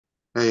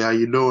Hey, how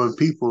you doing,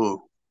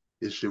 people?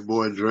 It's your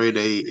boy Dre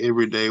Day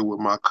every day with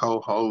my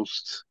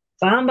co-host.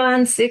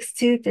 Bonbon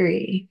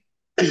 623.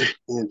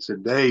 And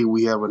today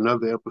we have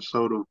another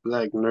episode of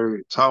Black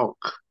Nerd Talk.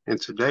 And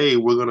today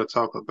we're going to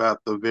talk about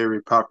the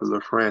very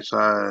popular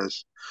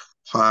franchise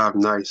Five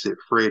Nights at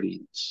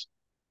Freddy's.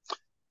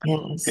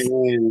 Yes.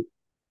 And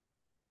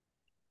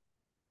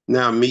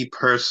now me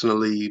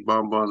personally,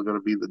 Bonbon's going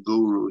to be the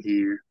guru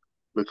here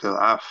because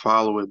I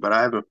follow it, but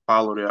I haven't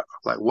followed it.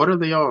 Like, what are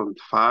they on?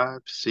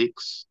 Five,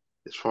 six,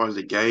 as far as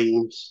the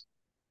games?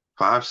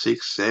 Five,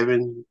 six,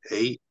 seven,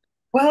 eight?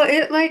 Well,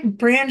 it like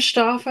branched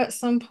off at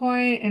some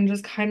point and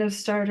just kind of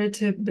started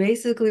to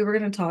basically, we're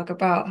going to talk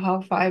about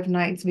how Five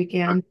Nights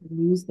began to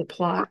lose the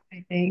plot,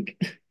 I think.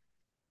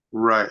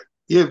 Right.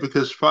 Yeah,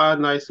 because Five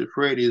Nights at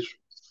Freddy's,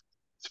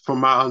 from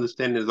my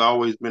understanding, has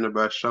always been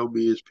about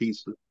showbiz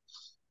pizza.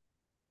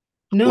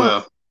 No,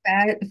 Well,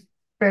 at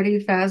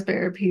Freddy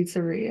Fazbear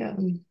Pizzeria,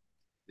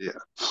 yeah.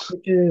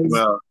 which is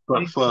Well,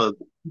 but for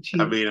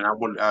I cheap. mean,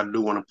 I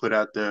do want to put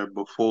out there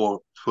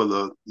before for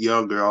the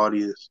younger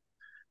audience,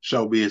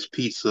 showbiz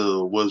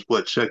pizza was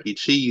what Chuck E.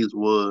 Cheese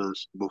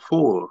was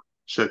before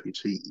Chuck E.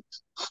 Cheese.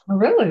 Oh,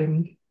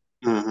 really?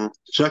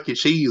 Chuck E.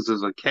 Cheese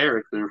is a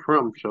character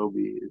from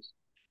showbiz.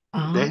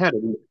 They Um, had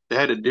a they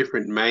had a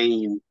different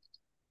main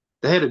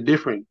They had a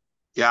different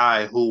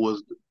guy who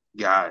was the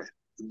guy,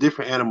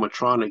 different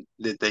animatronic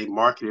that they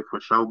marketed for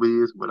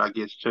showbiz, but I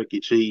guess Chuck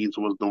E. Cheese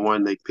was the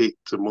one they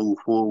picked to move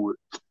forward.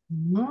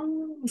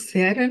 no,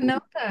 see, I didn't know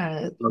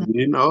that. So,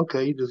 you know,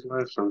 okay, you just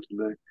learned something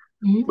today.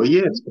 But Mhm.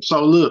 yes,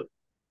 so look,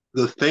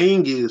 the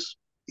thing is,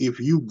 if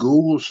you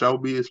Google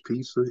showbiz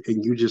pizza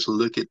and you just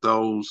look at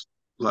those,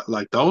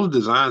 like those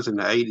designs in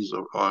the '80s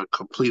are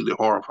completely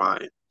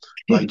horrifying.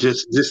 Like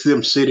just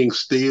them sitting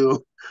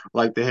still,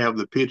 like they have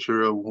the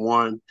picture of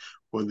one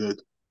where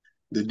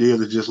the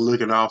deal is just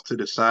looking off to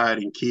the side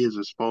and kids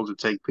are supposed to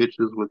take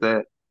pictures with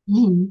that.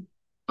 Mhm.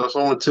 So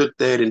someone took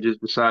that and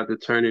just decided to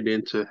turn it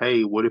into,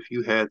 hey, what if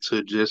you had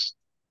to just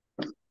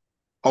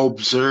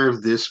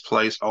observe this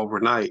place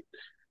overnight?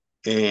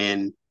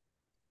 And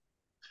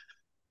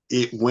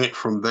it went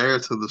from there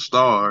to the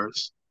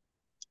stars.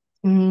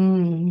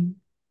 Mm.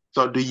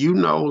 So do you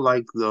know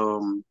like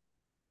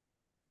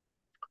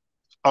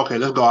okay,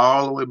 let's go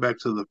all the way back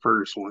to the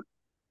first one.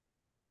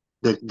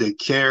 The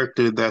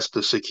character that's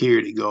the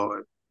security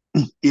guard.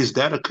 Is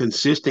that a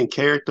consistent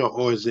character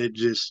or is it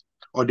just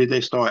or did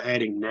they start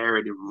adding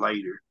narrative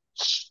later?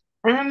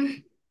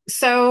 Um,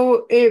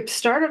 so it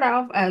started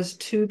off as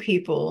two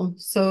people.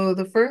 So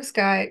the first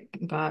guy,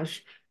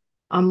 gosh,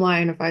 I'm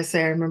lying if I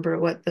say I remember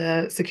what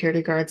the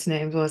security guard's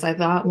name was. I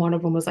thought one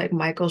of them was like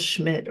Michael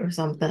Schmidt or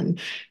something,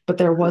 but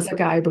there was a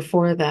guy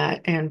before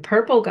that. And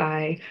Purple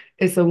Guy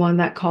is the one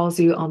that calls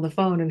you on the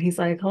phone and he's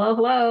like, hello,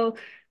 hello,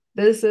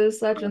 this is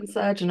such and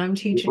such, and I'm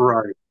teaching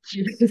Right.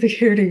 you the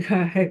security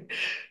guy.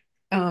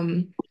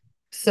 Um,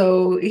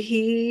 so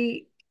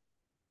he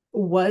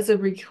was a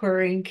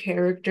recurring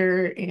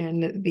character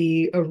in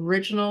the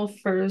original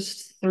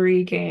first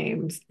three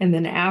games. And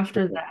then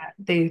after that,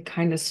 they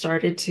kind of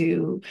started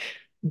to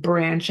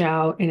branch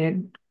out.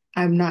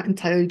 I'm not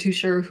entirely too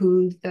sure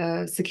who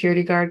the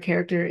security guard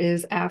character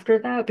is after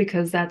that,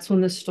 because that's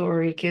when the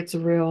story gets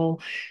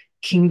real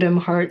Kingdom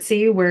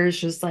Heartsy, where it's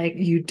just like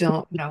you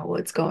don't know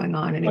what's going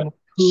on anymore.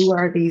 Who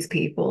are these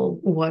people?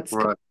 What's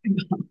going Right.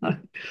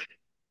 on?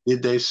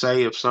 Did they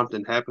say if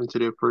something happened to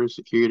their first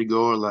security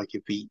guard, like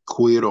if he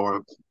quit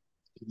or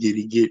did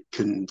he get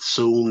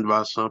consumed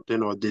by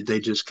something, or did they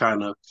just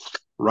kind of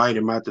write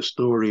him out the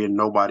story and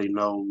nobody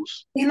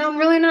knows? I'm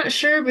really not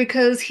sure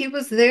because he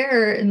was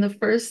there in the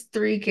first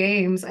three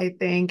games, I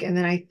think. And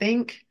then I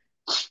think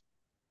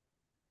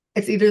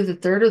it's either the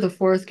third or the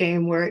fourth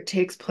game where it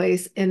takes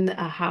place in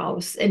a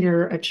house and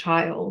you're a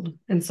child.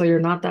 And so you're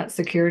not that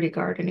security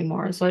guard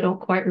anymore. So I don't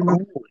quite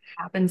remember Oh, what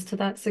happens to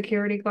that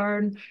security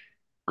guard.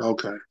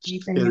 okay.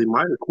 Yeah, Anything. he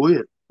might have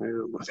quit. Yeah.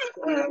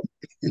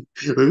 If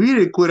he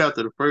didn't quit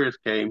after the first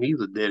game,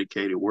 he's a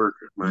dedicated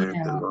worker, man.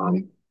 Yeah,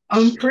 Because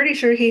I'm pretty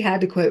sure he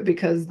had to quit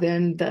because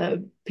then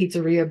the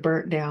pizzeria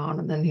burnt down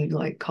and then he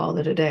like called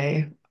it a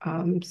day.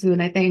 So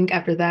then I think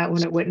after that,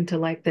 when it went into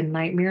like the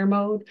nightmare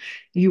mode,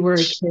 you were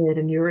a kid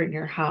and you were in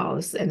your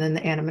house, and then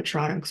the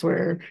animatronics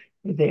were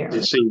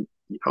you there. see,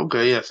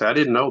 okay, yes, I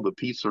didn't know the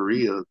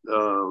pizzeria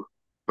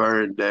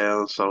burned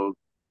down, so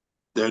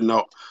they're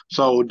no.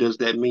 So does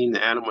that mean the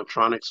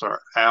animatronics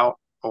are out,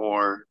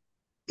 or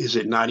is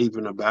it not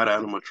even about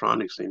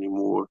animatronics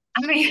anymore?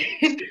 I mean,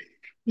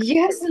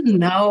 yes and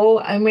no.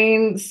 I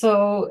mean,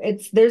 so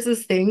there's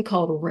this thing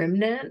called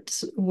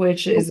remnant,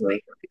 which is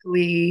Okay.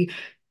 basically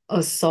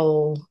a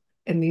soul,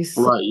 and these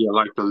Right, yeah,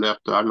 like the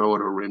left. I know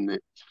what a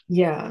remnant.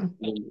 yeah.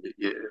 Yeah,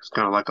 it's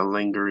kind of like a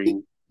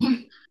lingering.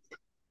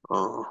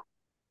 Uh,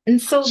 And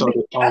so so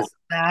because of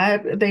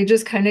that, they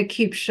just kind of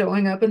keep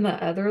showing up in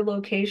the other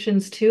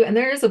locations too. And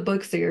there is a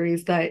book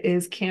series that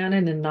is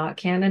canon and not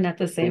canon at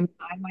the same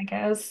time, I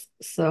guess.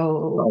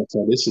 So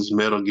so this is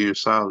Metal Gear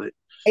Solid,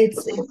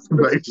 it's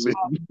basically.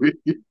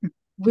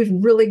 we've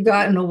really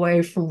gotten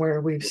away from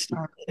where we've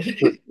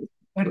started.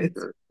 But it's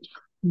Okay.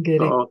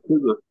 Get it?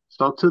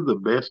 To the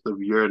best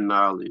of your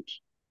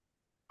knowledge,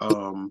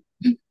 um,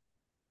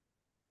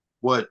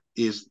 what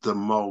is the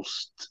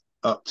most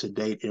up to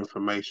date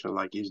information?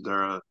 Like, is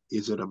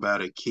it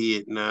about a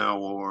kid now,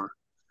 or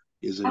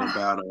is it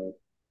about a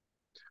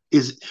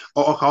is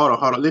oh hold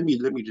on, let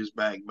me just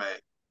back.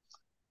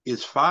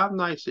 Is Five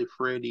Nights at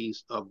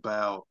Freddy's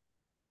about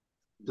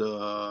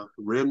the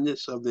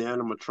remnants of the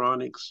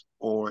animatronics,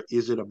 or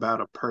is it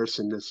about a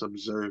person that's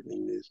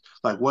observing this?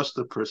 Like, what's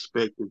the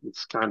perspective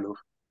it's kind of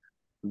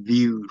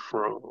viewed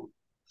from?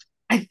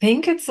 I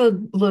think it's a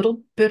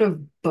little bit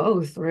of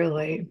both,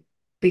 really,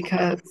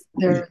 because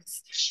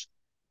there's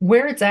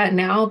where it's at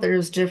now,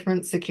 there's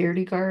different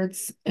security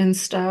guards and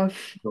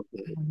stuff.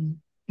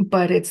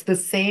 But it's the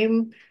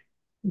same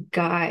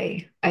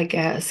guy, I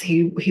guess.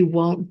 He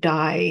won't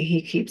die.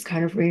 He keeps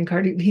kind of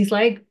reincarnating. He's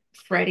like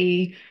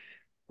Freddy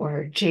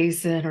or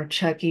Jason or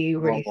Chucky,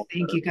 where you Oh,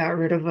 think you got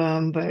rid of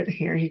him, but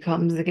here he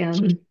comes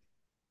again.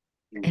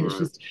 And it's right.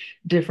 just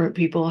different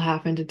people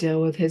having to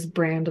deal with his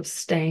brand of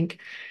stank.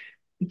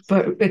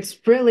 But it's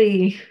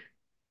really,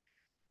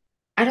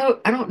 I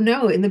don't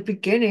know. In the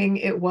beginning,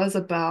 it was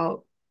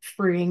about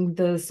freeing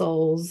the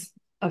souls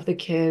of the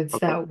kids Okay.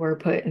 that were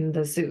put in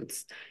the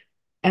suits.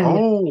 And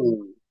then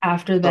Oh,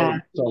 after so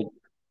that, so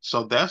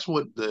so that's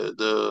what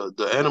the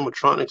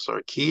animatronics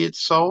are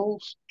kids'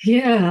 souls?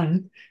 yeah,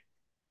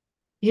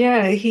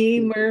 yeah, he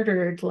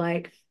murdered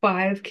like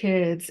five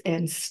kids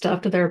and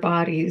stuffed their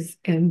bodies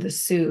in the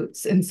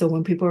suits. And so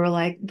when people were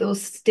like,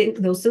 those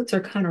suits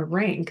are kind of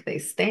rank, they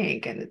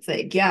stink. And it's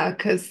like, yeah,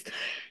 because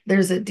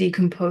there's a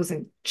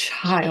decomposing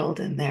child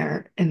in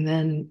there. And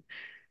then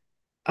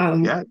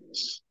um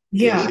Yes.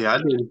 Yeah,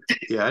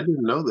 yeah, I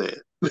didn't know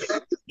that.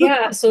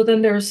 yeah, so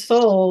then their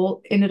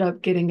soul ended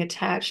up getting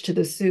attached to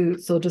the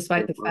suit. So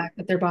despite the Right. fact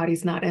that their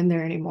body's not in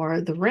there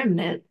anymore, the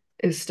remnant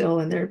is still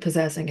in there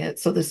possessing it.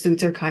 So the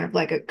suits are kind of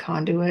like a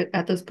conduit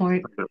at this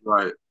point.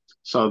 Right.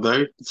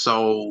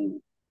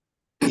 So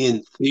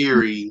in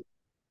theory,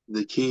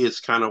 the kids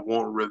kind of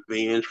want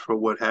revenge for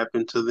what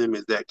happened to them.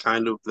 Is that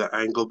kind of the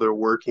angle they're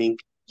working?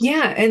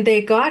 Yeah, and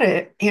they got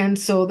it. And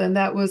so then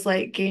that was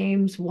like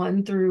games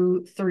 1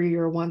 through 3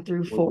 or 1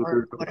 through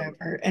 4,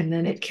 whatever. And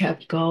then it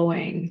kept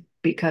going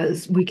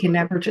because we can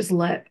never just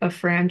let a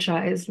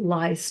franchise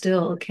lie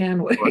still,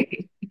 can Right.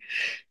 we?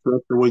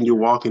 Especially when you're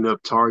walking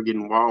up Target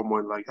and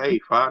Walmart, like, hey,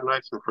 Five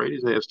Nights at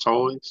Freddy's has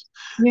toys.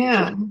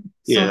 Yeah.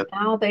 So Yeah.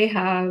 now they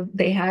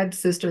had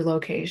sister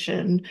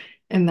location,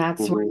 and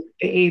that's where Mhm.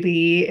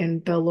 Baby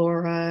and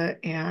Bellora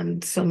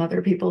and some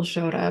other people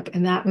showed up.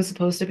 And that was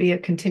supposed to be a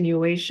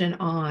continuation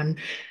on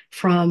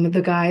from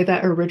the guy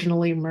that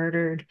originally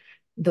murdered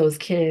those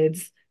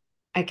kids.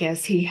 I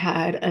guess he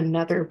had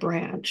another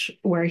branch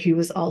where he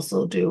was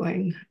also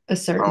doing a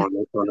certain Oh,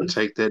 they're going to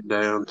take that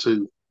down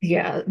too.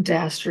 yeah,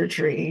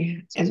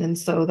 dastardry. And then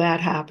so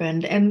that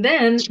happened. And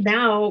then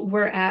now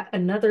we're at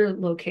another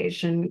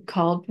location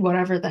called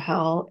whatever the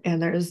hell, and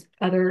there's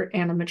other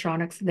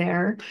animatronics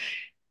there.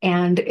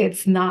 And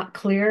it's not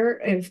clear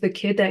if the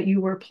kid that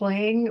you were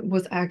playing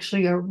was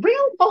actually a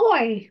real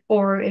boy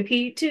or if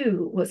he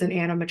too was an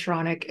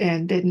animatronic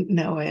and didn't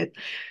know it.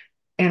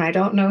 And I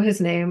don't know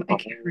his name. I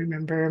can't Oh,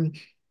 remember.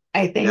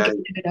 I think yeah. it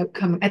ended up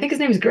coming, I think his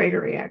name is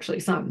Gregory,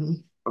 actually,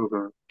 something.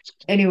 Okay.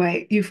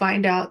 Anyway, you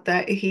find out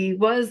that he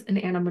was an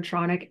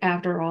animatronic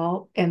after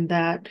all, and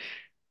that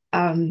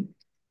um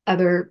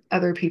other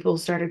people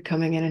started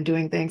coming in and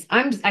doing things.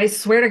 I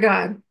swear to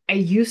God, I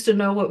used to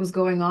know what was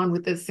going on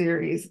with this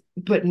series,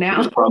 but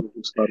now It probably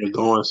just started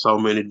going so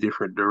many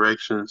different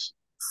directions.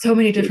 so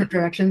many It, different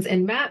directions.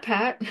 And Matt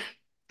Pat,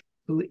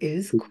 who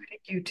is quitting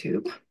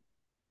YouTube,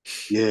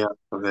 yeah,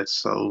 that's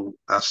so.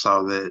 I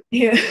saw that.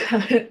 yeah,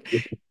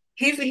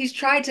 he's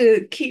tried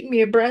to keep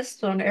me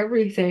abreast on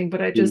everything,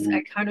 but I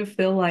Mhm. kind of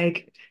feel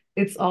like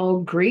it's all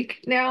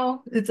Greek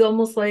now. It's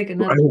almost like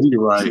another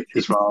You're right.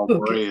 It's all okay.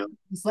 braille.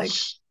 It's like,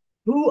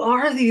 who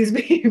are these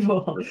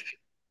people?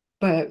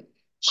 But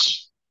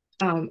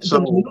the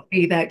So,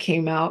 movie that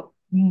came out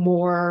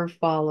more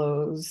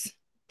follows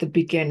the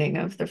beginning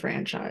of the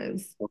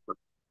franchise.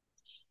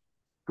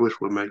 which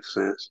would make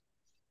sense.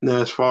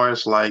 Now, as far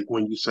as like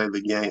when you say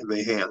the game,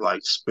 they had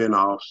like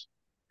spin-offs.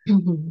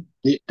 Mhm.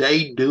 Did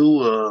they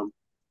do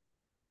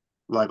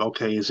like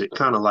okay, is it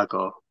kind of like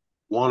a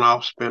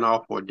one-off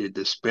spin-off, or did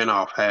the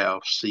spin-off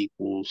have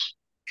sequels?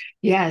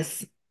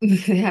 Yes,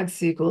 they had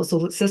sequels.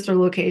 So Sister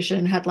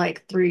Location had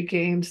like 3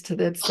 games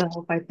to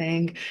itself, I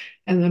think.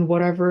 And then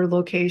whatever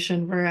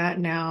location we're at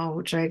now,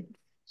 which I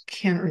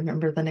can't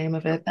remember the name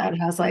of it, that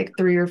has like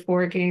 3 or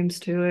 4 games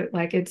to it.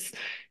 Like it's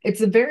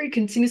a very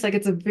continuous, like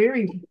it's a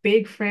very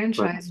big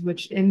But franchise,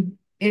 which in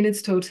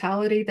its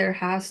totality, there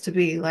has to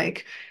be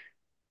like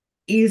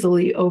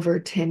easily over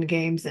 10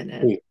 games in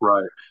I it. think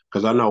right,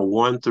 because I know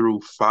 1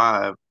 through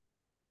 5.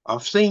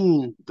 I've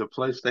seen the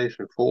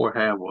PlayStation 4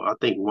 have I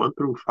think 1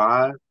 through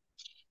 5,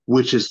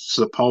 which is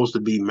supposed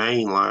to be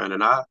mainline,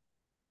 and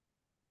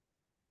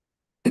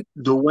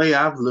the way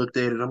I've looked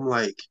at it, I'm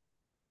like,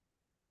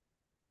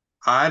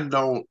 I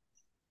don't.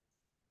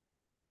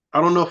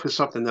 I don't know if it's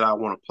something that I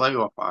want to play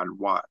or if I'd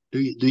watch. Do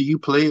you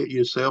play it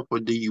yourself or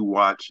do you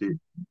watch it?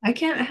 I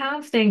can't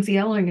have things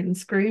yelling and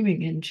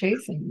screaming and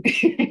chasing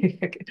me.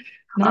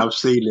 Not, I've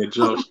seen that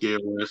jump scare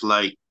where it's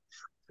like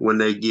when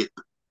they get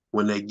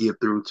when they get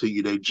through to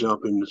you, they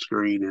jump in the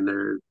screen and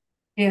they're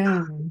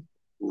yeah.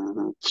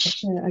 mhm.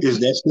 I Is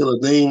can't. that still a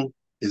thing?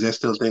 Is that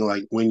still a thing?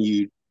 Like when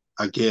you,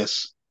 I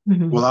guess.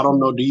 Well, Mhm. I don't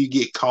know. Do you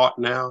get caught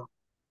now?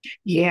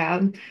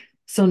 Yeah.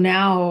 So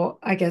now,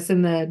 I guess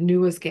in the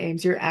newest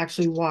games, you're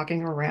actually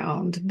walking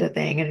around the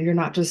thing and you're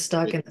not just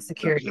stuck in the Not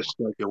security. just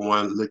stuck in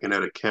one looking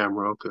at a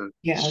camera. Okay.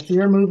 Yeah, so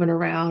you're moving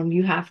around.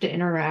 You have to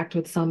interact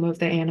with some of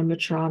the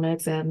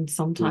animatronics, and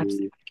sometimes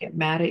they Mm. get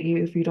mad at you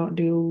if you don't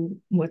do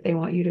what they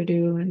want you to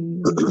do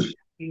and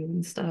you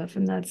and stuff.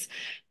 And it's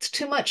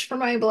too much for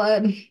my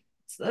blood.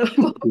 So,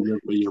 Good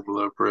for your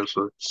blood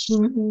pressure.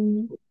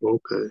 mhm.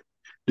 Okay.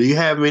 Do you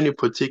have any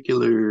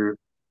particular,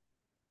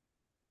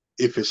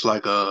 if it's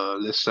like a,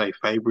 let's say,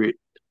 favorite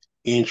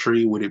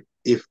entry, would it,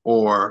 if,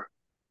 or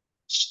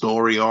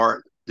story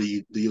arc? Do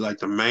you like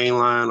the main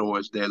line, or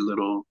is that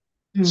little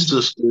Mhm.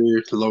 sister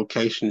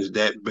location, is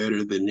that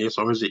better than this,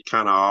 or is it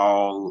kind of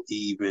all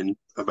even,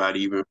 about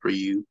even for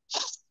you?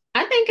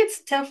 I think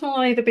it's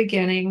definitely the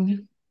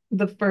beginning,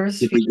 the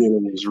first The few.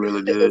 beginning is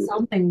really It good. was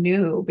something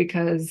new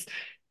because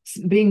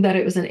being that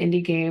it was an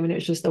indie game and it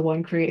was just the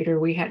one creator,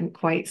 we hadn't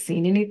quite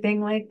seen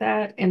anything like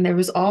that. And there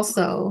was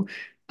also,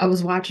 I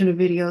was watching a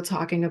video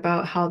talking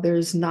about how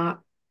there's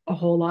not a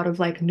whole lot of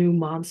like new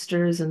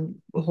monsters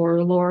and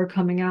horror lore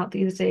coming out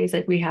these days.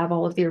 Like we have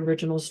all of the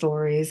original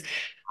stories.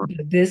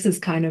 But this is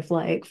kind of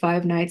like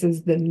Five Nights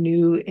is the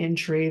new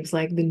entry. It's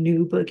like the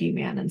new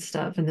boogeyman and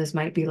stuff. And this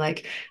might be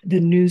like the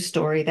new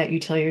story that you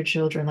tell your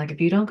children, like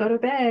if you don't go to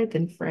bed,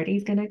 then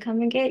Freddy's gonna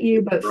come and get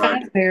you, but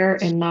Right. faster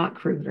and not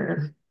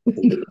cruder.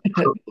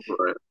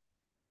 Right.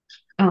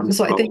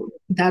 So I think Oh,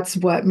 that's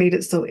what made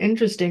it so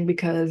interesting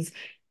because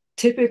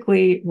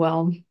typically,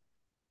 well,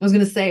 I was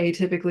gonna say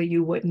typically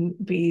you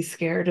wouldn't be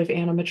scared of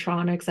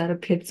animatronics at a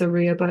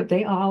pizzeria, but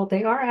they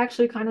are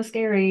actually kind of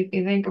scary if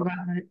you think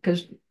about it,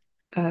 because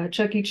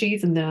Chuck E.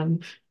 Cheese and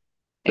them,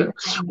 they yeah. were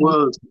kind of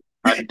Well,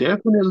 I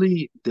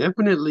definitely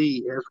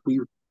as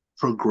we've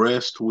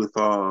progressed with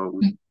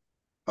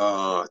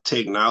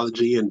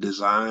technology and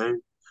design,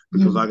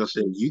 because Mhm. like I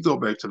said, you go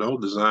back to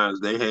those designs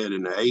they had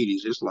in the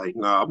 80s, it's like,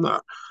 no,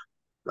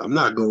 I'm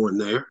not going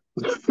there.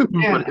 but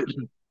Yeah. it,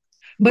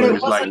 But but it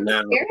it's like wasn't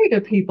now, scary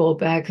to people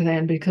back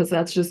then because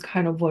that's just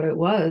kind of what it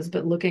was.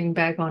 But looking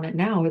back on it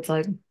now, it's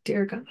like,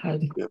 dear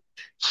God. yeah.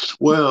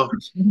 Well,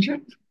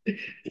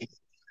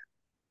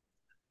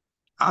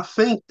 I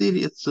think that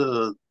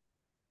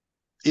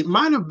it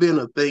might have been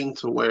a thing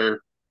to where,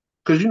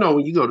 because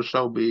when you go to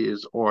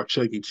showbiz or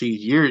Chuck E.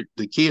 Cheese,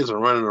 the kids are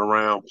running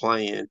around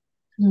playing,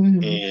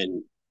 Mhm.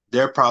 and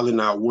they're probably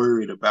not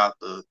worried about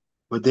the.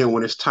 But then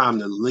when it's time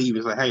to leave,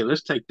 it's like, hey,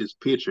 let's take this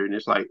picture, and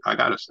it's like I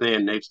got to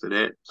stand next to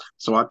that.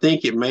 So I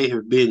think it may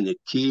have been the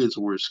kids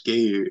were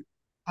scared,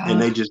 and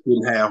Uh, they just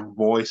didn't have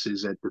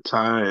voices at the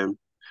time.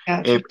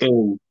 gotcha.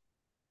 And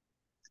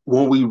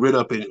when we read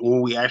up and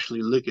when we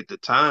actually look at the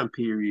time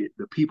period,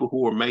 the people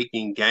who are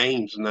making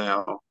games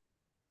now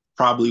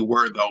probably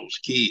were those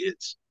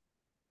kids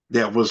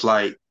that was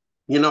like,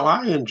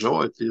 I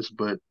enjoyed this,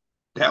 but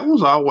that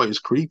was always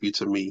creepy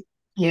to me.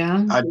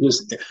 Yeah. I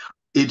just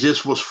it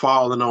just was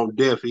falling on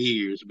deaf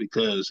ears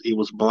because it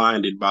was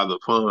blinded by the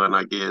fun,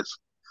 I guess.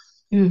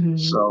 Hmm.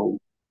 So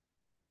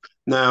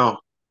now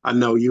I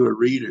know you're a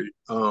reader.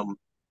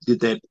 Did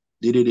that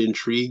did it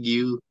intrigue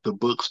you, the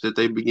books that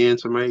they began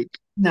to make?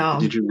 No,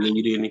 Did you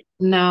read any?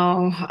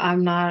 no,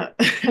 I'm not.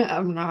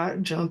 I'm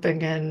not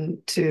jumping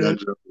into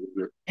That's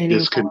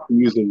it's anymore.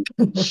 confusing.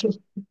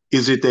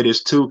 Is it that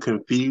it's too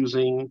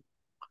confusing,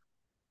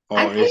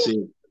 I or is think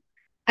it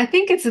I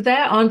think it's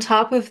that on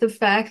top of the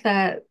fact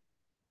that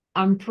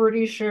I'm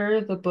pretty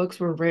sure the books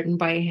were written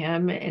by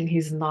him and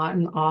he's not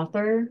an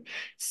author.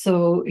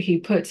 So he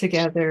put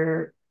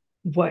together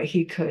what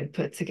he could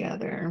put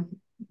together.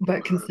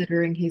 But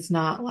considering he's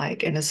not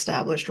like an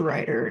established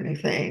writer or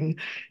anything,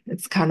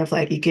 it's kind of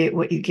like you get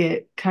what you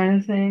get kind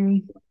of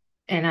thing.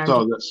 And I'm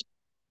so? just, That's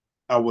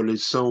I would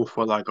assume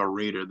for like a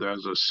reader,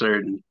 there's a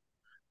certain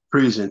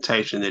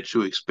presentation that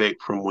you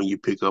expect from when you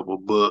pick up a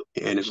book,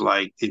 and it's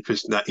like if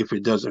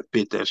it doesn't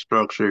fit that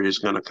structure, it's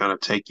going to kind of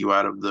take you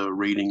out of the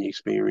reading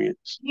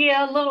experience.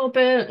 yeah, a little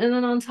bit. And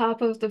then on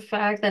top of the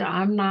fact that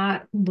I'm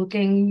not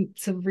looking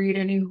to read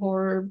any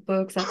horror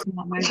books, that's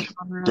not my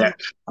genre. That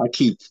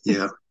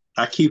yeah,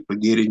 I keep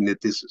forgetting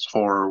that this is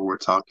horror we're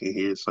talking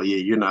here. So yeah,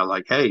 you're not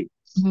like, hey,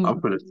 I'm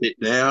Mhm. gonna sit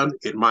down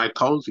in my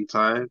cozy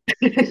time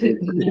and,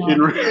 Not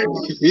and at read.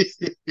 all.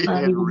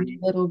 Not and even read.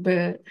 a little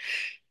bit.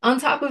 On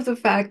top of the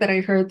fact that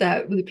I heard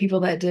that the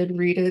people that did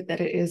read it,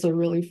 that it is a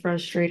really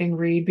frustrating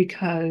read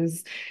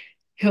because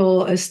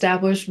he'll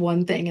establish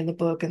one thing in the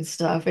book and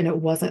stuff, and it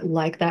wasn't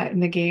like that in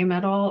the game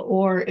at all,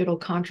 or it'll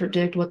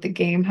contradict what the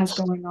game has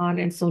going on.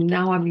 And so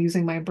now I'm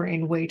using my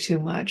brain way too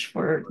much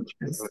for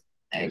this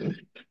thing.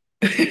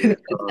 Yeah,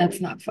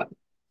 That's not fun.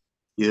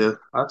 yeah.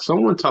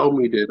 Someone told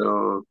me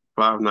that.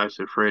 Five Nights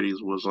at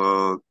Freddy's was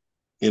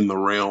in the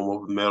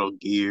realm of Metal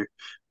Gear,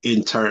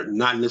 in turn,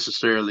 not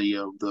necessarily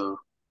of the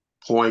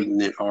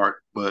poignant art,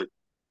 but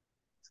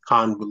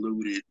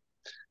convoluted.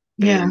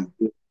 Yeah. And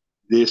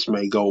this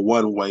may go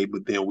one way,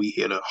 but then we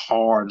hit a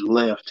hard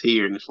left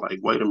here, and it's like,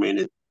 wait a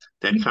minute,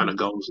 that kind Yeah. of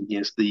goes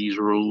against these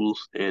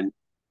rules. And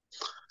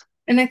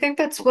And I think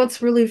that's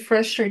what's really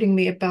frustrating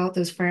me about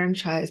this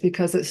franchise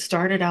because it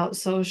started out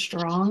so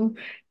strong.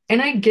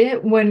 And I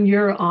get when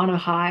you're on a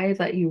high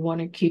that you want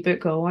to keep it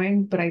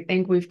going, but I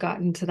think we've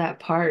gotten to that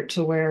part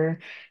to where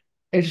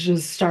it's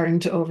just starting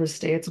to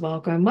overstay its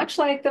welcome, much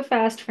like the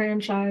Fast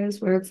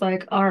franchise, where it's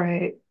like, all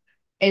right,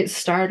 it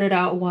started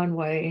out one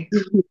way.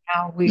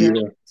 Now we are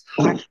yeah,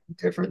 entirely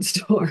different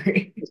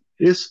story.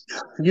 it's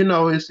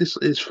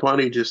it's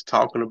funny just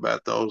talking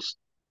about those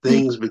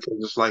things because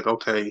it's like,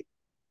 okay,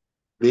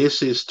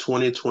 this is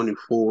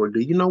 2024. Do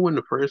you know when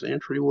the first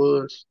entry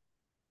was?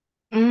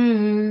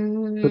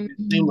 Because it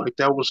seemed Mm, like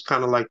that was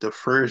kind of like the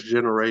first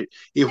generation,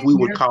 if 10 we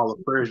would years. call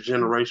the first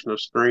generation of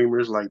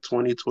streamers, like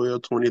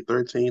 2012,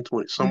 2013,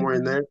 20, somewhere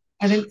in Mhm. there.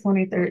 I think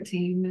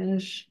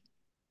 2013-ish.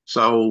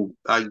 So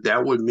like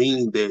that would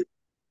mean that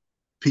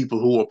people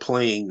who are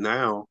playing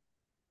now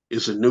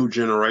is a new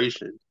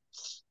generation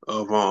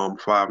of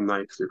Five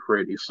Nights at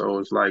Freddy's. So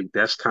it's like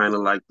that's kind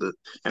of like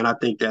and I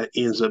think that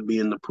ends up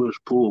being the push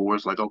pull where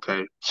it's like,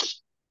 okay,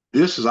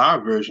 this is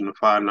our version of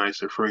Five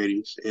Nights at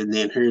Freddy's, and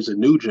then here's a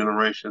new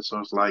generation. So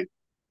it's like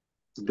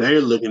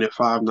they're looking at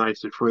Five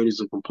Nights at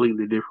Freddy's a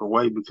completely different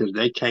way because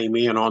they came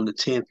in on the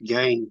 10th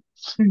game,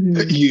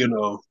 Mhm. you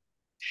know.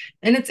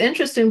 And it's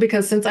interesting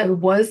because since I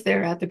was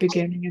there at the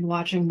beginning and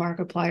watching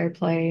Markiplier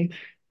play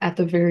at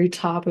the very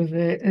top of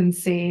it and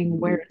seeing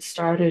where it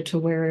started to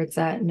where it's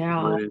at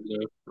now,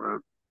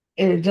 Right.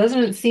 it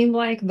doesn't seem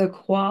like the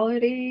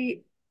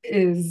quality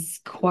is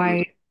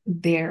quite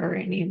there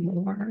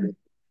anymore.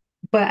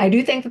 But I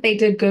do think that they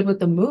did good with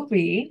the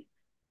movie.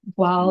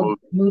 While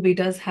the movie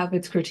does have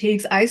its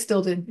critiques, I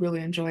still did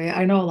really enjoy it.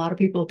 I know a lot of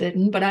people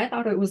didn't, but I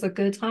thought it was a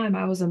good time.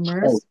 I was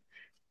Oh, immersed.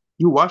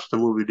 you watched the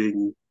movie,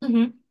 didn't you?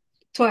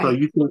 So Twice.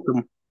 you think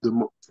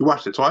you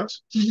watched it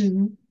twice?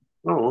 Mhm.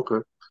 Oh,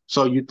 okay.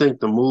 So you think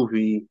the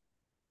movie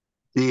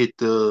did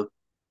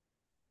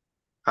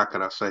how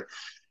can I say,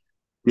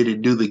 did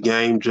it do the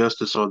game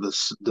justice or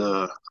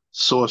the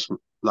source,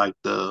 like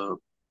the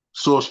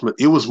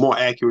it was more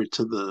accurate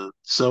to the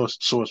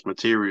source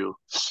material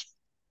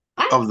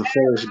I of the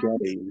first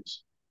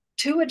games.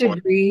 To a Or,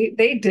 degree,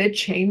 they did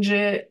change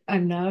it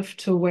enough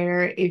to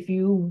where if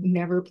you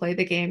never play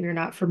the game, you're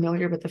not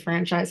familiar with the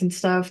franchise and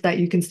stuff, that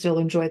you can still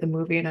enjoy the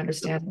movie and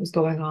understand what's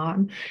going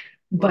on.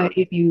 But right,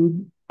 if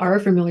you are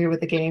familiar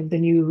with the game,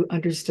 then you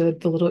understood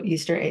the little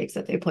Easter eggs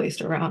that they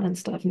placed around and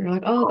stuff. And you're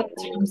like, oh,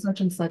 that's from oh,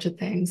 such and such a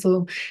thing.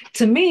 So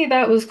to me,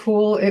 that was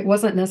cool. It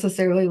wasn't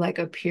necessarily like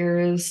a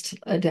purist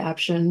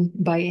adaptation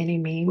by any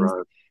means.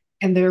 right,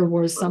 And there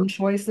were right, some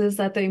choices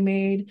that they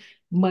made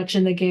much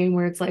in the game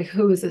where it's like,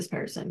 who is this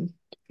person?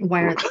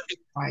 Why are right,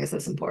 why is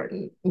this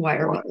important? Why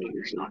are we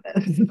right, on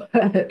this?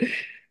 But,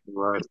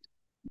 right.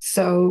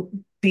 so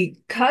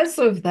because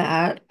of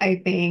that, I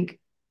think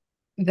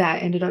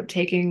that ended up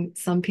taking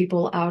some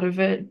people out of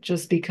it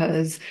just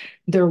because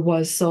there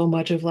was so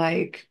much of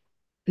like,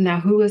 now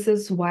who is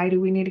this? Why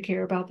do we need to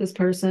care about this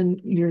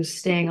person? You're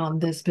staying on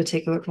this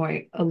particular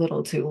point a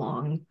little too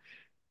long.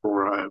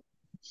 Right.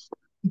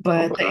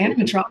 But the Okay.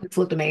 animatronics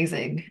looked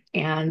amazing.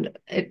 And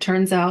it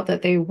turns out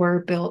that they were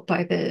built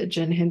by the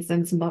Jim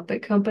Henson's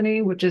Muppet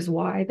Company, which is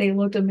why they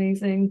looked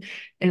amazing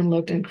and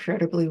looked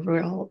incredibly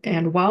real.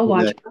 And while Yeah.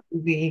 watching the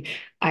movie,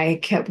 I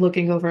kept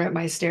looking over at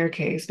my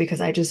staircase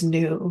because I just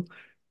knew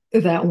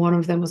that one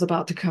of them was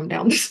about to come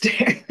down the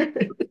stairs.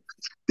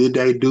 Did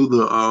they do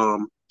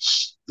the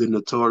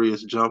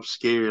notorious jump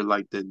scare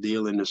like the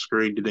deal in the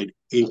screen? Did they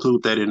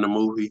include that in the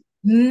movie?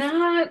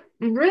 Not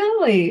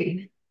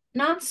really,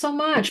 not so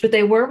much, but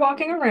they were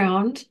walking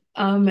around.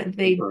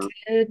 They Okay.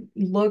 did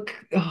look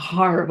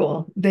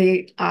horrible.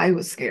 I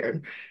was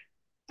scared.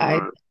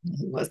 I Right.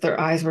 was their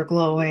eyes were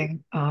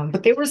glowing.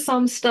 But there was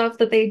some stuff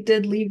that they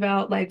did leave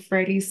out, like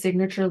Freddy's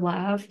signature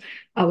laugh.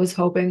 I was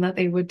hoping that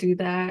they would do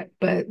that,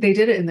 but they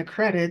did it in the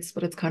credits,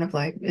 but it's kind of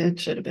like it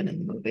should have been in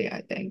the movie,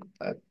 I think.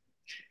 But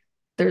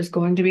there's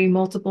going to be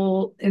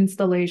multiple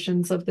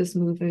installations of this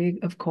movie,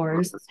 of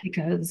course, Right.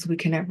 because we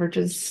can never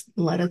just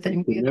let a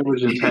thing You be a never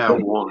just have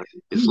thing. one.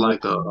 It's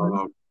like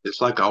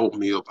a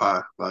oatmeal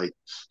pie. Like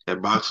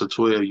that box of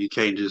 12, you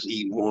can't just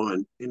eat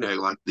one and act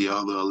like the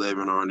other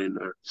 11 aren't in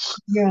there.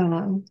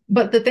 Yeah.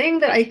 But the thing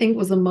that I think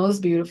was the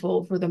most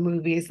beautiful for the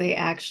movie is they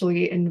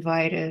actually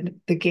invited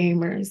the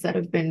gamers that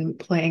have been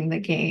playing the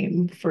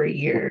game for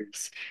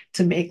years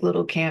to make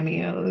little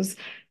cameos.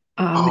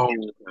 Oh,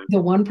 okay.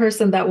 The one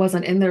person that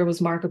wasn't in there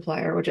was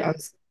Markiplier, which I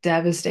was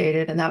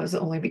devastated, and that was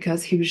only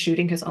because he was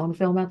shooting his own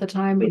film at the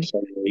time. And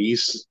So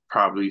he's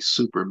probably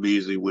super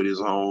busy with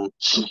his own,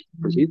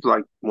 because he's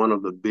like one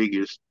of the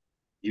biggest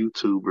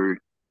YouTuber,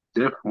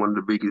 definitely one of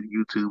the biggest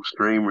YouTube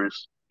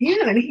streamers.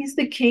 yeah, and he's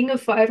the king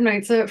of Five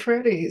Nights at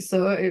Freddy's.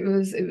 So it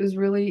was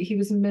really he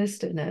was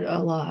missed in it a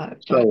lot.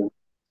 But So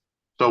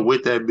So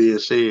with that being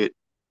said,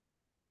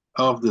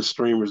 of the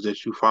streamers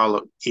that you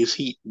follow, is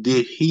he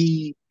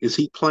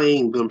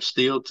playing them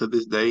still to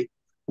this day?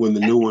 When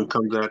the new one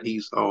comes out,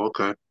 he's oh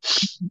okay.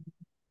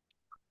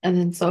 And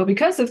then so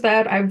because of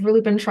that, I've really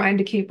been trying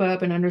to keep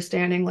up and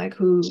understanding like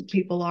who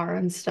people are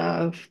and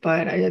stuff.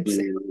 But it's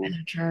Mm, been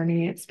a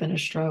journey, it's been a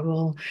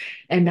struggle.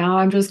 And now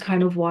I'm just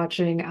kind of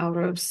watching out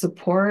of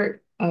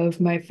support of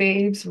my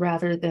faves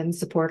rather than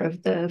support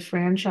of the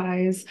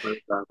franchise.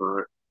 that's all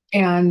right.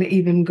 And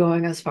even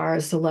going as far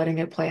as to letting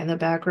it play in the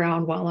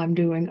background while I'm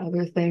doing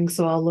other things.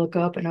 So I'll look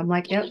up and I'm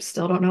like, yep,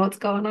 still don't know what's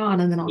going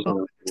on. And then I'll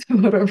go to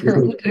whatever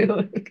I'm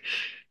doing.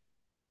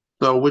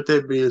 So with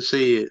that being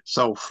said,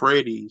 so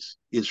Freddy's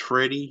is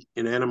Freddy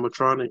an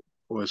animatronic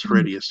or is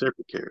Freddy a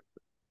separate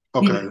character?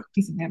 Yeah, Okay.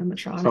 he's an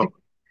animatronic. So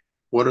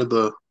what are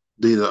the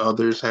do the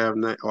others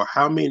have that or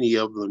how many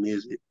of them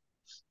is it?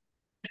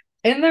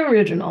 In the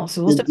original,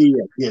 so we'll start.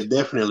 Yeah, yeah,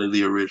 definitely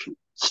the original.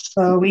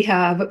 So we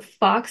have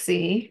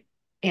Foxy,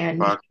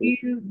 and Foxy.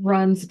 he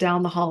runs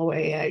down the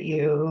hallway at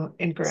you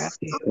and grabs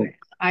you.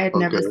 I had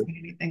never Okay, seen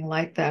anything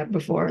like that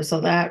before,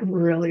 so that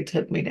really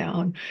took me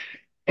down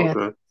and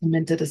okay.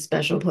 cemented a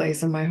special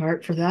place in my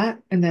heart for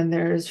that. And then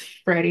there's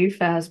Freddy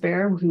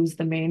Fazbear, who's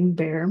the main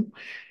bear.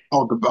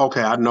 Oh,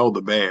 okay, I know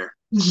the bear.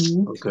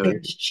 Okay.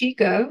 There's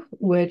Chica,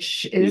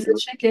 which is a Yeah,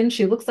 chicken.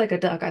 She looks like a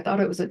duck. I thought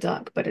it was a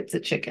duck, but it's a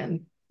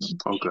chicken.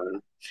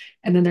 okay.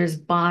 And then there's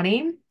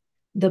Bonnie,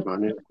 the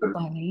Bunny, okay.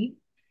 bunny.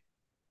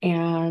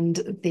 And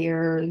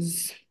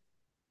there's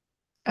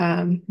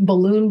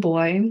Balloon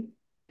Boy,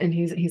 and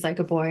he's like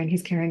a boy, and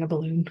he's carrying a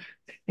balloon,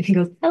 and he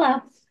goes,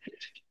 "Hello."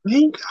 I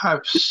think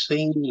I've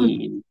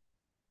seen.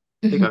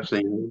 I think Mhm. I've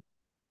seen him.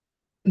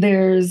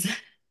 There's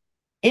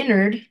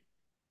Innard,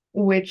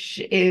 which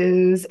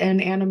is an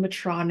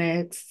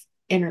animatronic's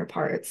inner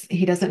parts.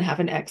 He doesn't have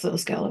an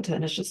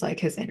exoskeleton; it's just like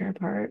his inner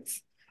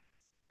parts,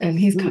 and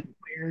he's Hmm. kind of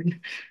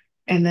weird.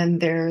 And then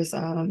there's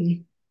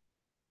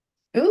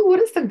oh, what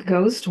is the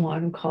ghost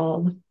one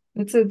called?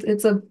 It's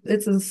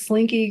a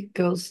slinky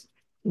ghost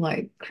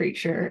like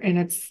creature, and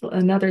it's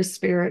another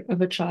spirit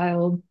of a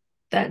child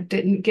that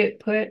didn't get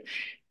put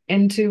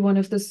into one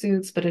of the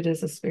suits, but it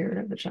is a spirit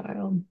of a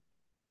child.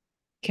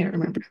 Can't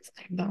remember its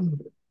name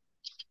though.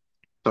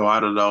 So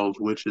out of those,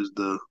 which is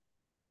the?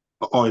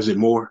 Oh, is it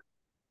more?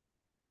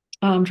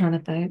 I'm trying to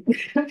think.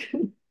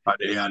 I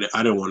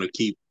didn't want to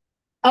keep.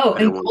 Oh, I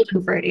and didn't want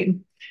Golden Freddy.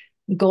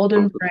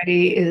 Golden to.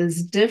 Freddy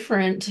is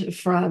different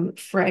from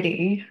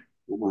Freddy.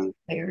 Mhm.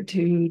 They are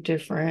two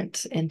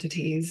different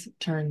entities,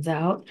 turns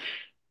out.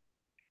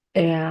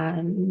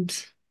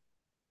 And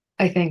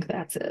I think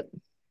that's it.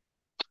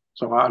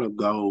 So out of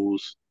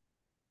those,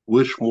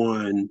 which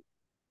one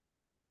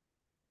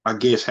I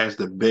guess has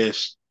the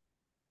best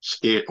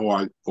scare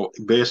or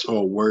best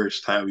or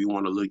worst, however you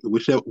want to look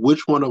at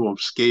which one of them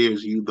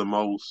scares you the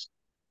most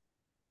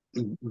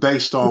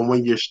based on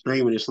when you're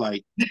streaming. It's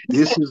like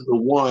this is the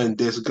one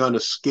that's gonna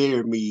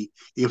scare me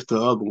if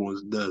the other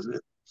ones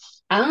doesn't.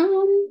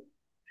 Um,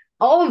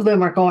 all of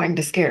them are going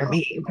to scare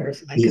me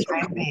personally Yeah, because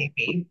I'm a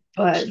baby.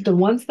 But the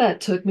ones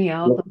that took me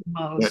out the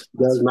that's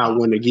most not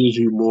one that gives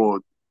you more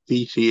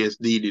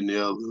PTSD than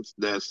the others.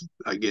 That's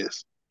I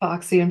guess.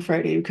 Foxy and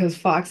Freddy, because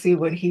Foxy,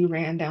 when he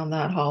ran down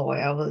that hallway,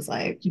 I was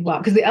like, wow,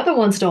 because the other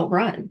ones don't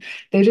run.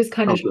 They just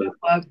kind of show Okay.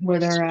 up where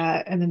they're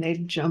at and then they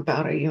jump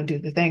out at you and do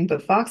the thing.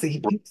 But Foxy,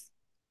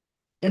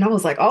 and I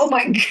was like, oh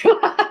my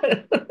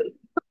God.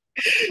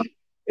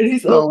 And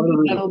he's the only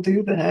So one that'll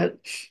do that.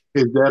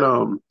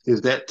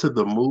 is that to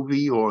the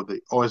movie or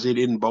is it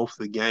in both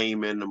the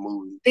game and the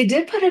movie? They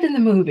did put it in the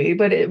movie,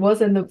 but it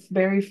was in the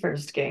very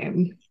first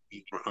game.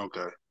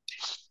 Okay.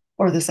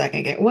 Or the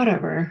second game,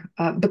 whatever.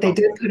 But they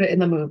did Okay. put it in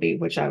the movie,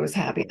 which I was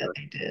happy that Okay.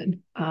 they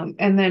did.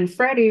 And then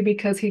Freddie,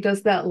 because he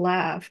does that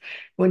laugh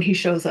when he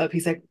shows up,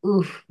 he's like,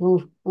 oof,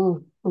 oof,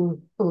 oof, oof,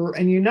 oof.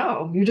 And you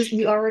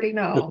already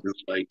know.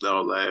 It's like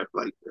don't laugh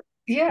like that.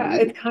 Yeah, Yeah.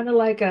 it's kind of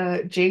like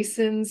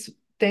Jason's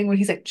thing when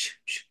he's like, "Ch,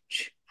 ch,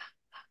 ch."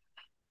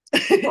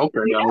 Okay.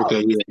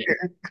 Okay. He's Yeah.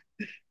 here.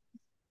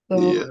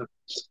 So, Yeah.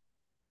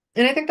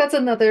 and I think that's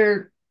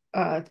another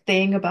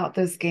thing about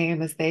this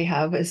game is they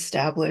have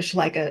established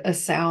like a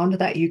sound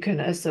that you can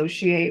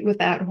associate with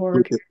that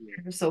horror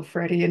character. So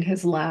Freddie and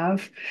his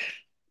laugh.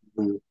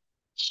 Mhm.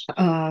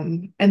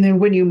 And then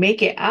when you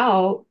make it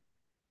out,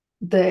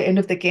 the end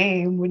of the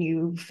game, when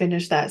you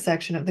finish that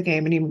section of the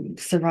game and you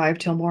survive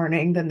till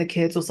morning, then the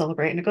kids will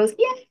celebrate and it goes,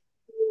 yay!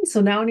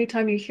 So now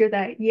anytime you hear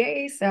that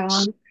yay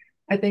sound,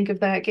 I think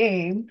of that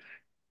game.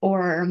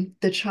 Or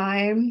the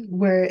chime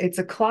where it's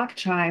a clock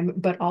chime,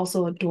 but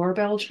also a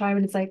doorbell chime,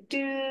 and it's like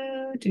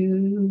do,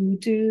 do,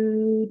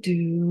 do,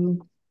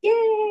 do.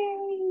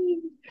 Yay!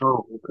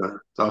 Oh, okay.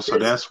 So It's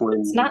that's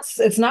when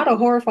it's not a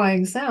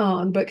horrifying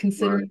sound, but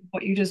right. considering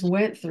what you just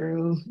went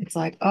through, it's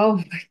like, oh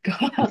my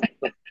God,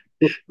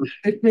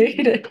 I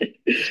made it.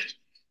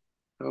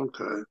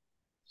 Okay.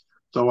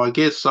 So I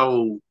guess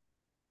so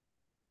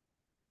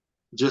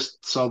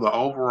just so the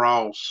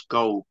overall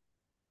scope,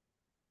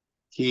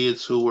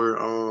 kids who were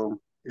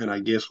and I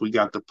guess we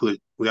got to probably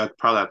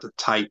have to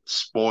type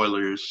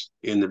spoilers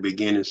in the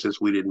beginning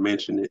since we didn't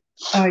mention it.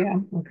 Oh yeah,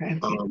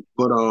 okay. Yeah.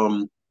 But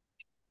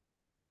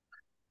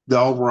the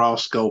overall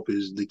scope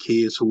is the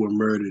kids who were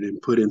murdered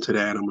and put into the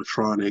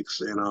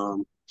animatronics,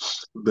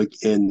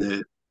 and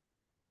the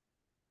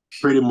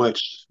pretty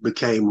much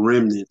became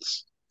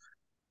remnants.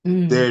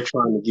 Mm. They're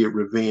trying to get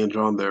revenge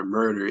on their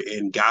murder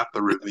and got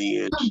the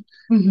revenge.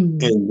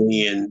 Mhm. And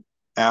then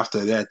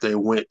after that, they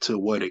went to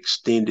what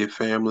extended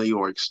family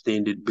or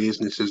extended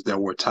businesses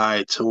that were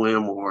tied to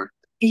him, or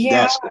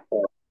Yeah, that's the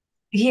part.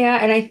 yeah,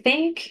 and I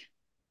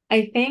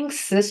think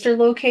Sister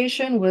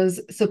Location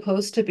was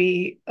supposed to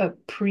be a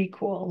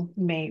prequel,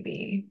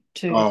 maybe,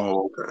 to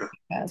Oh, okay.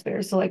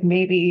 Fazbear. So like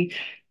maybe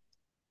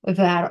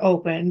that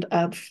opened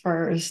up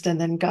first and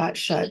then got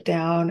shut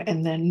down,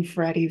 and then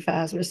Freddy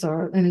Fazbear.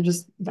 So and it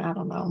just I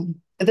don't know.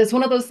 That's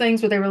one of those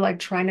things where they were like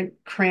trying to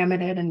cram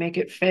it in and make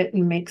it fit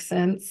and make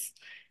sense.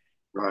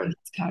 Right.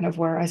 It's kind of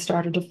where I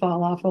started to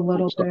fall off a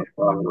little bit.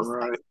 Where I was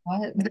like, Right.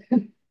 what?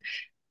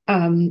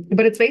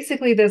 But it's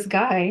basically this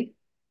guy,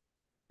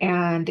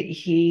 and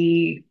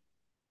he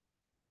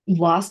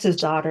lost his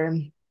daughter.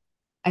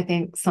 I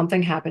think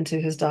something happened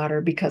to his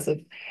daughter because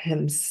of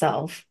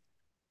himself.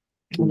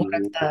 One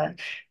of Mhm.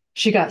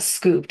 she got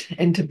scooped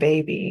into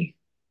baby.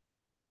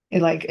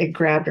 It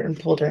grabbed her and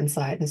pulled her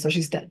inside, and so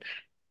she's dead.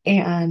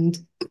 And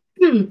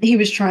he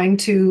was trying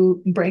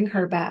to bring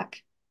her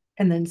back.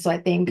 And then so I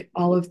think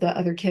all of the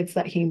other kids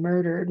that he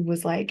murdered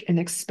was like an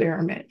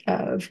experiment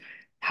of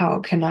how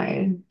can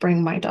I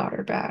bring my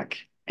daughter back?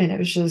 And it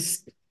was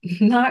just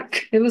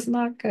it was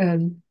not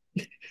good.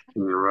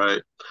 You're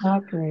right.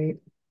 Not great.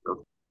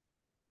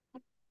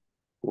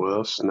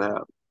 Well,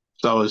 snap.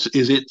 So is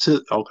it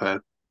to okay?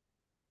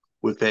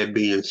 With that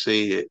being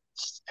said,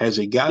 has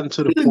it gotten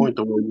to the point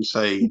to where you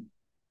say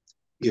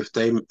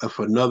if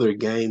another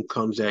game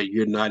comes out,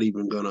 you're not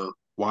even gonna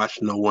watch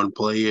no one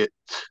play it?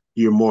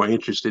 You're more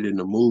interested in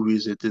the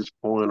movies at this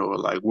point, or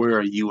like where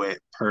are you at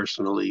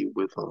personally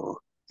with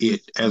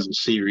it as a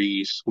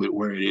series with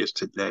where it is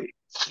today?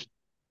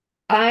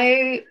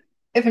 I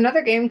if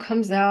another game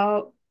comes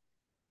out,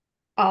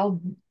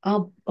 I'll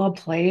I'll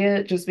play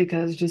it just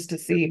to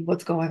see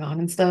what's going on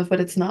and stuff, but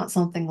it's not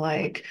something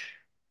like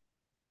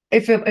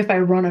if I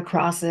run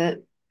across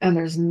it and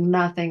there's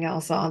nothing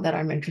else on that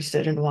I'm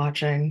interested in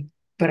watching,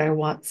 but I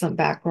want some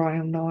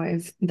background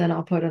noise, then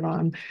I'll put it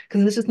on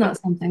because it's just not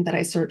something that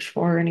I search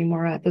for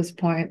anymore at this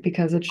point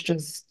because it's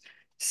just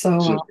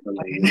so Just out of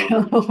play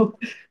now.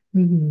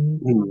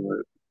 Mhm.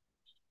 you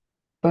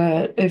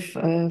But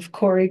if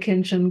Corey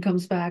Kinchin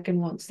comes back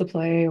and wants to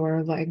play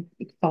or like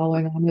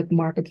following on with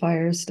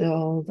Markiplier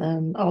still,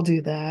 then I'll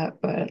do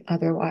that. But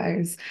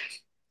otherwise,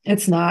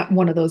 it's not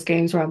one of those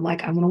games where I'm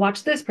like, I'm gonna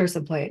watch this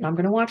person play it, and I'm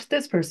gonna watch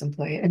this person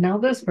play it, and now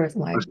this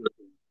person like know.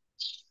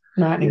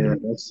 not Yeah, anymore.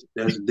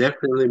 that's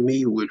definitely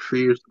me with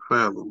Fears to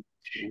Fathom.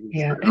 It's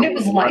Yeah, like and I it want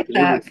was to watch like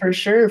that for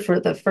sure for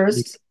the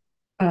first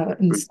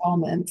everything.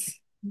 installments,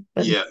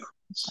 but Yeah,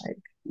 it's like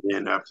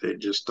and after it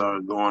just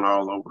started going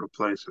all over the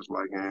place, it's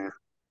like, eh.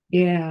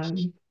 yeah,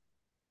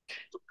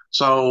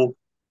 So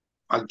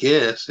I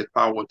guess if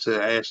I were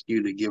to ask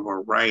you to give a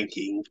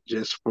ranking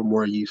just from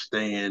where you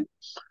stand,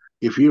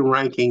 if you're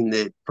ranking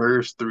the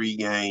first three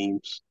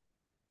games,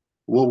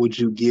 what would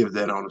you give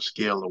that on a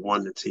scale of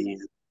 1 to 10?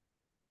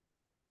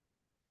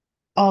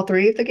 all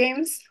three of the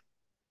games.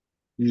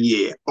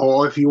 Yeah,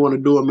 or if you want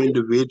to do them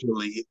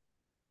individually,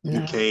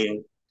 you No.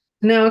 can.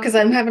 No, because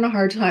I'm having a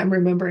hard time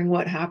remembering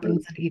what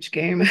happens in each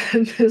game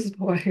at this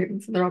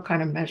point. So they're all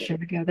kind of meshing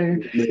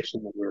together.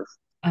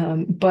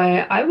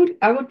 But I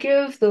would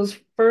give those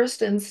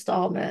first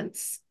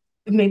installments,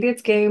 maybe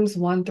it's games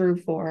 1 through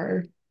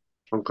 4.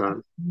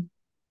 Okay.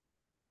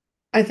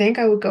 I think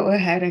I would go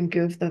ahead and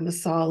give them a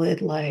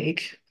solid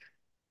like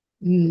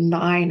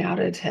 9 out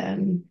of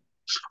 10.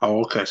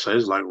 Oh, okay. So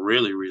it's like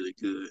really, really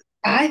good.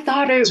 I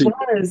thought it See,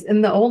 was,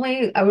 and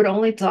I would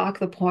only dock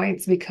the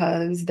points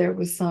because there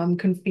was some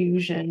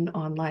confusion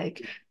on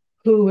like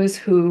who is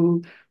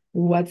who,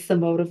 what's the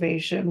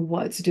motivation,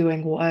 what's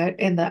doing what,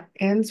 and the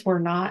ends were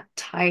not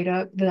tied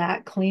up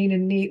that clean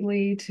and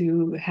neatly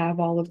to have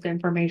all of the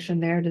information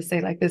there to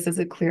say like this is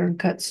a clear and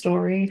cut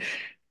story.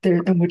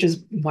 There, and which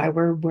is why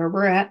we're where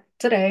we're at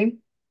today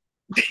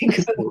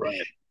because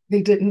right.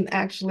 they didn't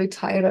actually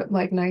tie it up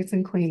like nice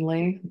and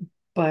cleanly.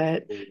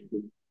 But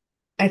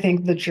I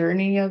think the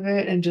journey of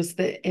it and just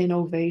the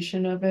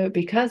innovation of it,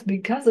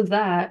 because of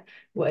that,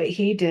 what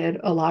he did,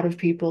 a lot of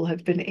people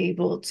have been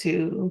able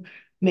to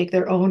make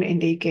their own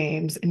indie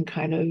games and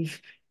kind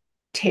of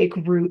take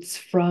roots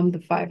from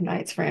the Five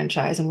Nights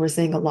franchise. And we're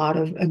seeing a lot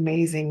of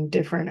amazing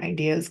different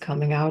ideas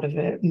coming out of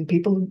it, and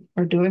people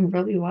are doing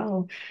really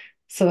well.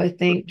 So I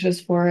think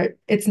just for it,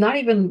 it's not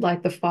even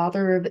like the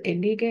father of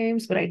indie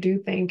games, but I do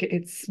think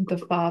it's the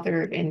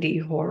father of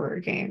indie horror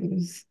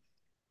games.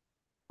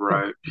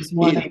 Right. It's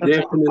one It's of the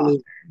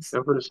definitely, forefathers.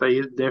 I'm gonna say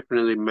it's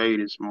definitely made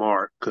its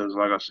mark because,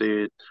 like I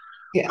said,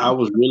 Yeah. I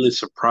was really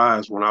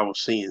surprised when I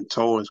was seeing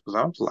toys because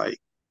I was like,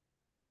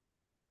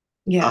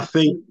 I Yeah.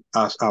 think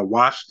I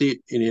watched it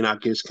and then I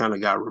just kind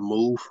of got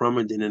removed from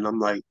it. And then I'm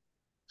like,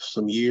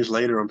 some years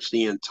later, I'm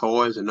seeing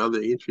toys and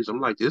other entries.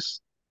 I'm like,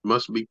 this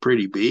must be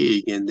pretty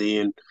big. And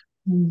then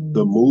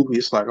the Mhm. movie,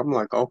 it's like, I'm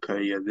like,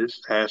 okay, yeah,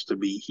 this has to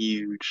be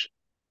huge.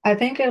 I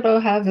think it'll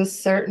have a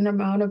certain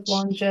amount of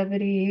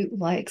longevity,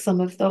 like some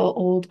of the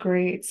old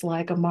greats,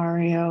 like a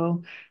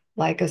Mario,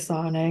 like a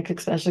Sonic,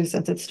 especially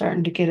since it's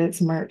starting to get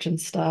its merch and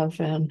stuff,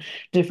 and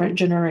different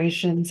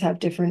generations have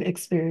different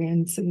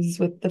experiences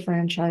with the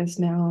franchise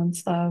now and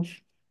stuff.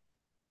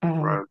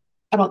 Um, Right.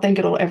 I don't think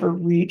it'll ever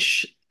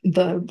reach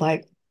the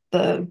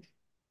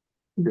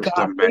It's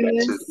the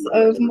godliness masses.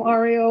 of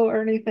Mario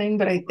or anything,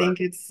 but I think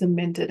it's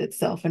cemented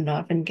itself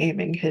enough in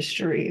gaming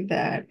history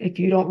that if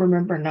you don't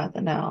remember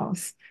nothing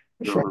else,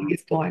 Right.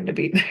 Freddy's going to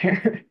be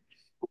there.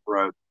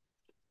 Right.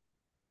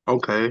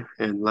 Okay.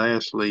 And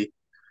lastly,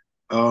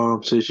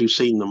 since you've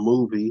seen the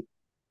movie,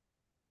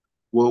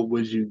 what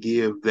would you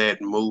give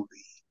that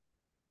movie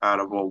out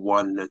of a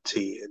 1 to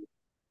 10?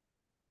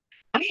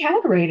 I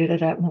had rated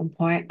it at one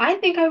point. I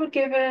think I would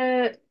give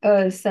it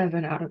a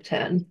 7 out of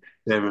 10.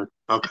 7.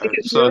 I think Okay.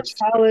 it was So really it's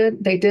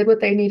solid. They did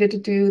what they needed to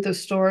do. The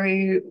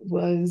story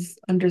was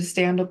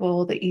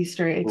understandable. The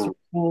Easter eggs mm, were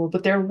cool,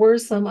 but there were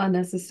some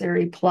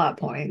unnecessary plot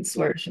points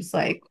where it's just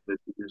like,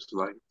 it's just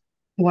like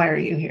why are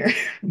you here?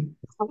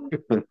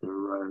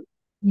 right.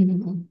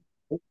 Mhm.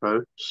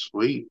 Okay.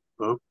 Sweet.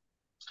 Well,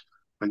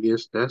 I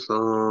guess that's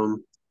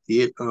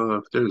it.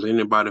 If there's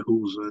anybody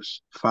who's a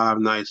Five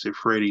Nights at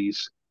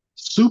Freddy's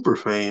super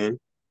fan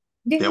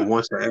that Yeah.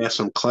 wants to add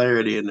some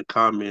clarity in the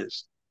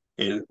comments,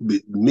 and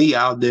me,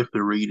 I'll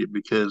definitely read it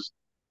because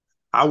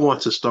I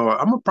want to start.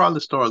 I'm gonna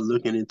probably start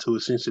looking into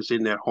it since it's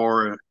in that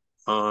horror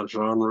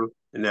genre,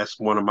 and that's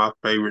one of my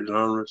favorite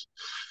genres.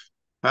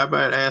 How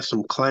about add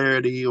some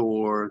clarity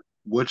or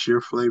what's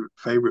your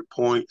favorite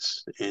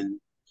points and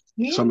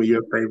Yeah. some of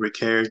your favorite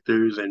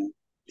characters, and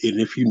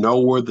if you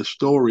know where the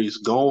story is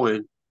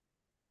going,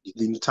 you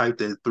can type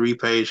that 3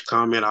 page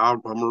comment.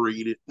 I'm gonna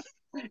read it.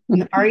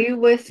 And are you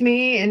with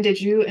me? And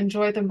did you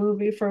enjoy the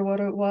movie for what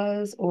it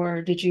was,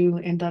 or did you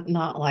end up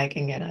not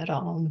liking it at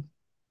all?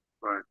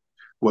 Right.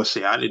 Well,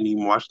 see, I didn't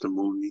even watch the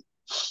movie.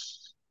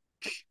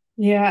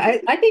 Yeah,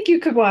 I think you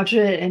could watch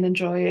it and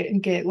enjoy it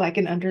and get like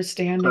an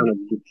understanding of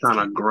these Kind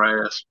of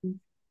grasp. characters.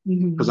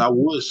 Because Hmm. I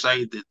would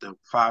say that the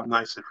Five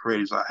Nights at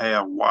Freddy's I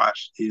have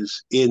watched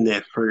is in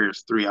that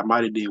first three. I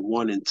might have did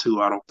 1 and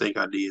 2. I don't think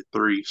I did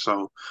 3.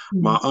 So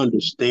my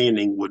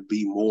understanding would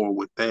be more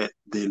with that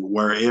than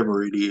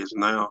wherever it is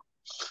now.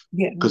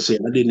 Yeah. Because see,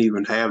 I didn't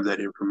even have that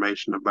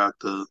information about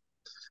the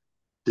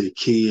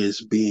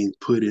kids being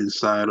put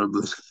inside of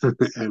the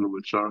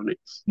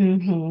animatronics.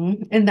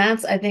 And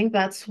I think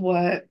that's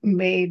what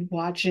made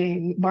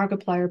watching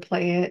Markiplier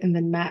play it and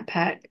then Matt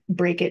Pat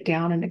break it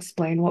down and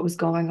explain what was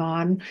going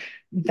on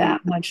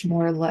that Mhm. much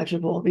more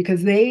legible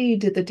because they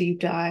did the deep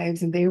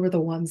dives and they were the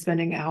ones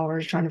spending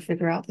hours trying to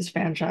figure out this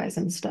franchise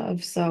and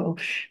stuff. So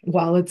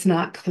while it's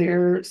not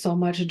clear so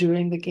much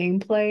during the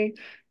gameplay,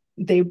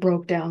 they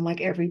broke down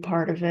like every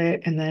part of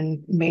it and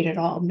then made it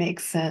all make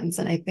sense.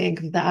 And I think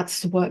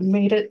that's what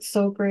made it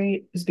so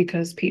great, is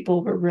because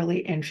people were really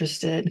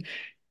interested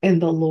in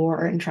the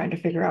lore and trying to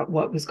figure out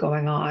what was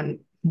going on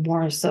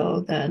more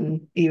so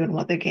than even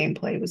what the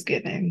gameplay was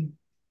giving.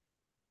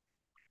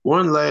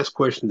 One last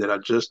question that I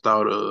just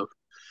thought of.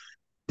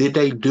 Did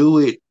they do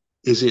it?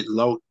 Is it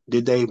low?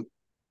 Did they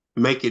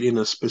make it in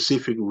a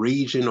specific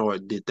region, or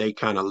did they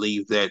kind of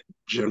leave that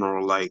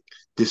general, like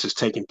this is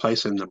taking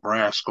place in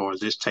Nebraska, or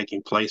is this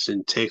taking place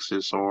in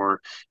Texas,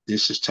 or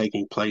this is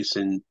taking place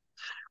in,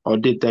 or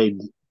did they,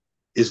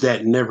 is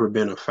that never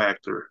been a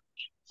factor?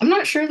 I'm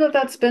not sure that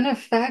that's been a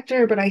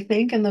factor, but I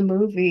think in the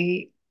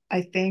movie,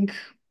 I think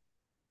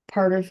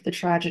part of the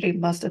tragedy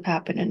must have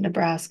happened in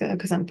Nebraska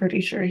because I'm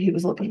pretty sure he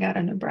was looking at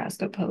a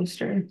Nebraska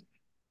poster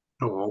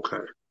Oh,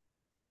 okay.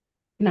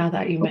 now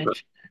that you Okay.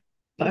 mention.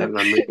 Yeah, But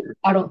I mean,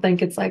 I don't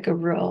think it's like a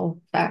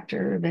real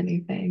factor of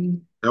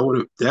anything.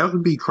 that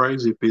would be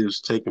crazy if it was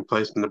taking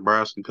place in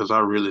Nebraska because I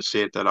really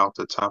said that off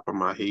the top of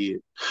my head.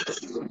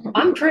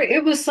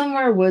 It was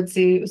somewhere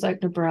woodsy. It was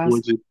like Nebraska,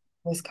 Was it?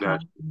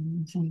 Gotcha.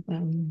 Wisconsin,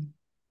 something,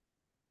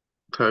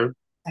 Okay.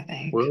 I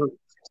think.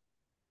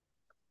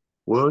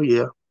 Well,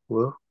 yeah.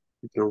 Well,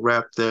 you can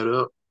wrap that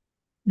up.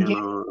 And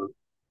Yeah,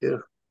 yeah,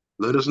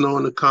 let us know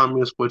in the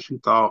comments what you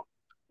thought,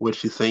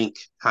 what you think,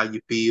 how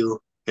you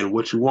feel, and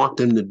what you want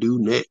them to do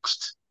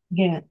next.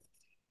 yeah.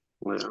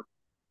 Well,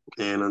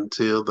 and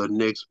until the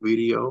next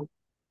video,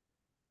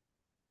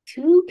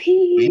 Two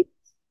peace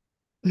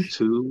P.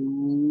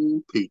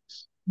 to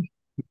peace.